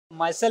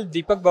myself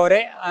Deepak Bhawre.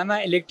 I'm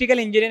an electrical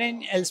engineer in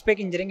Elspec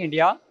Engineering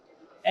India.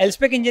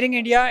 Elspec Engineering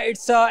India,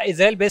 it's a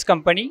Israel-based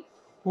company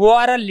who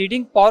are a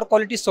leading power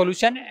quality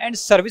solution and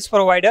service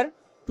provider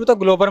to the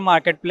global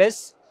marketplace.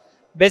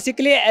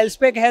 Basically,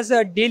 Elspec has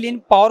a deal in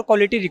power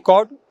quality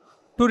record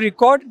to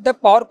record the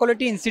power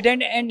quality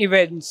incident and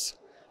events.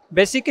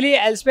 Basically,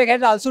 Elspec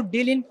has also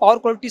deal in power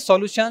quality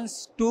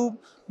solutions to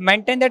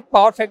maintain that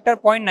power factor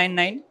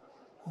 0.99.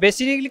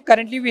 Basically,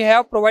 currently we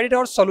have provided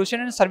our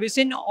solution and service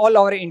in all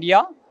over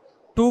India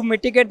to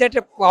mitigate that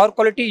power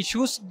quality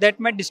issues that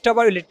may disturb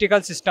our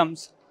electrical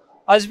systems.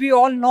 As we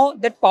all know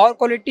that power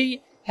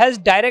quality has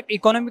direct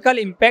economical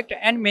impact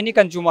and many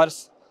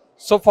consumers.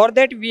 So for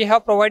that we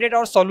have provided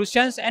our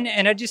solutions and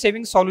energy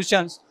saving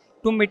solutions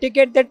to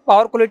mitigate that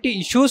power quality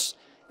issues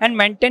and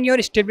maintain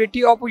your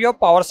stability of your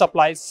power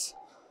supplies.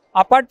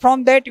 Apart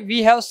from that,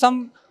 we have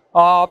some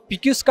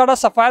PQ SCADA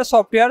Sapphire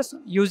softwares.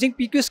 Using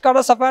PQ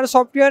SCADA Sapphire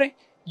software,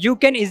 you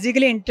can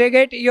easily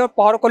integrate your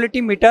power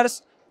quality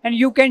meters and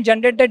you can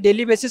generate the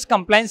daily basis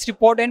compliance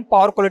report and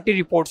power quality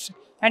reports.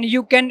 And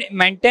you can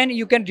maintain,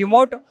 you can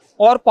remote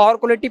or power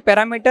quality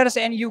parameters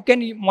and you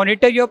can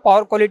monitor your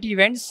power quality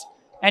events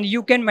and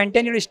you can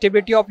maintain your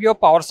stability of your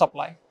power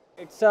supply.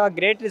 It's a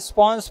great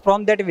response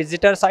from that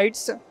visitor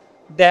sites.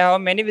 There are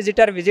many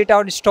visitors visit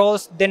our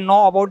stores, they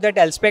know about that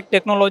Elspec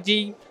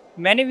technology.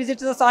 Many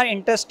visitors are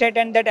interested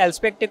in that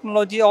Elspec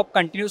technology of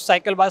continuous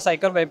cycle by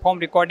cycle waveform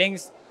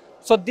recordings.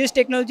 So this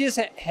technology is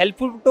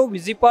helpful to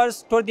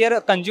visitors, to their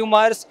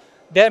consumers,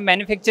 their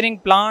manufacturing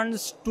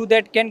plants, to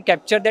that can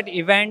capture that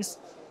events.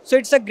 So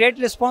it's a great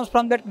response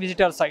from that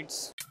visitor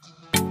sites.